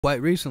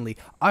quite recently,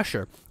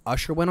 Usher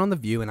went on The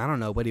View, and I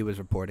don't know what he was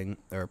reporting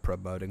or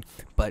promoting,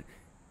 but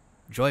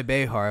Joy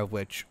Behar,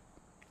 which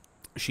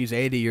she's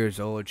 80 years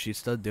old, she's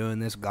still doing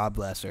this, God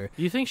bless her.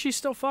 You think she's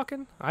still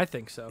fucking? I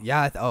think so.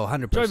 Yeah,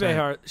 100%. Joy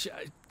Behar,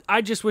 I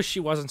just wish she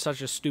wasn't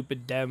such a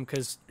stupid dem,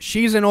 because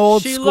she's an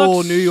old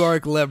school New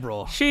York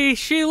liberal. She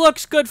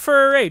looks good for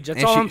her age.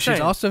 That's all I'm saying.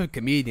 She's also a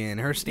comedian.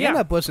 Her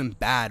stand-up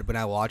wasn't bad when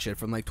I watched it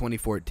from like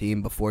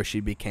 2014 before she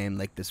became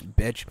like this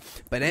bitch.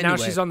 But anyway, now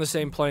she's on the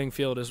same playing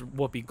field as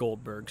Whoopi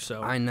Goldberg.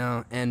 So I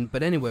know.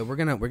 But anyway, we're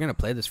gonna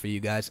play this for you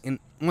guys. And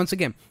once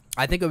again,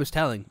 I think it was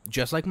telling.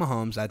 Just like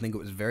Mahomes, I think it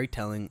was very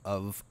telling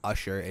of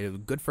Usher. It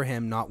was good for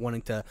him not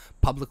wanting to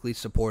publicly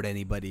support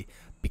anybody.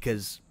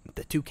 Because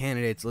the two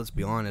candidates, let's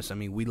be honest, I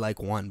mean, we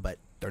like one, but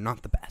they're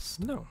not the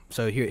best. No.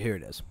 So here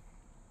it is.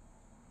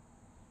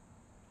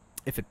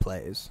 If it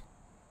plays.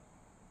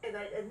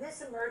 In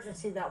this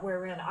emergency that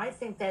we're in, I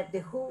think that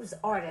behooves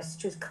artists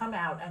to come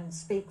out and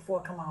speak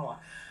for Kamala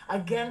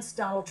against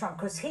Donald Trump,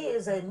 because he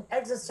is an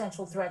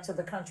existential threat to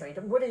the country.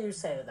 What do you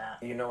say to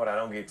that? You know what? I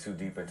don't get too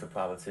deep into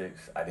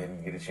politics. I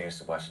didn't get a chance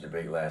to watch the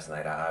debate last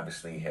night. I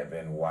obviously have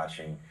been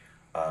watching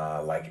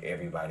like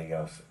everybody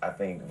else. I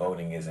think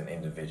voting is an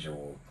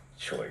individual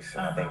choice,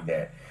 and I think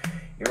that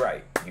you're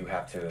right. You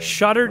have to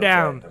shut her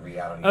down the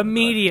reality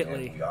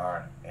immediately. Of the country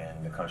that we are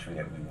and the country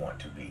that we want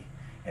to be,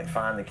 and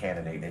find the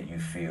candidate that you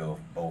feel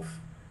both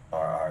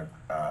are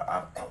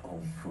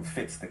who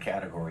fits the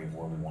category of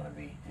where we want to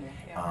be,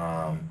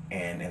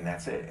 and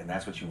that's it. And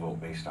that's what you vote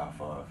based off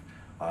of,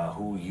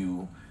 who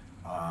you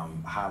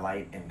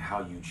highlight and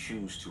how you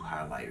choose to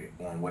highlight it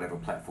on whatever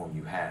platform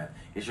you have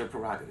is your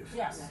prerogative.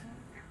 Yes.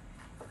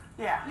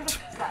 Yeah.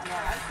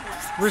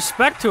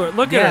 Respect to her.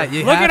 Look at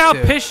her. Look at how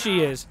pissed she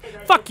is.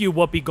 Fuck you,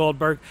 Whoopi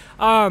Goldberg.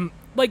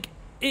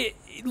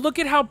 Look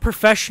at how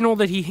professional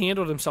that he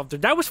handled himself there.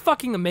 That was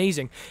fucking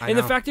amazing. And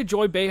the fact that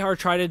Joy Behar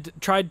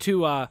tried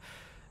to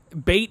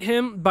bait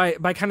him by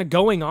kind of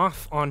going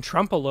off on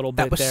Trump a little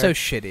bit. That was so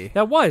shitty.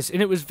 That was,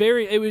 and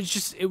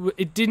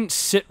it didn't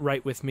sit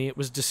right with me. It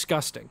was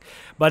disgusting.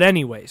 But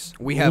anyways,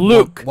 we have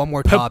Luke one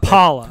more topic.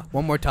 Pipala.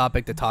 One more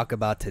topic to talk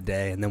about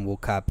today, and then we'll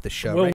cap the show.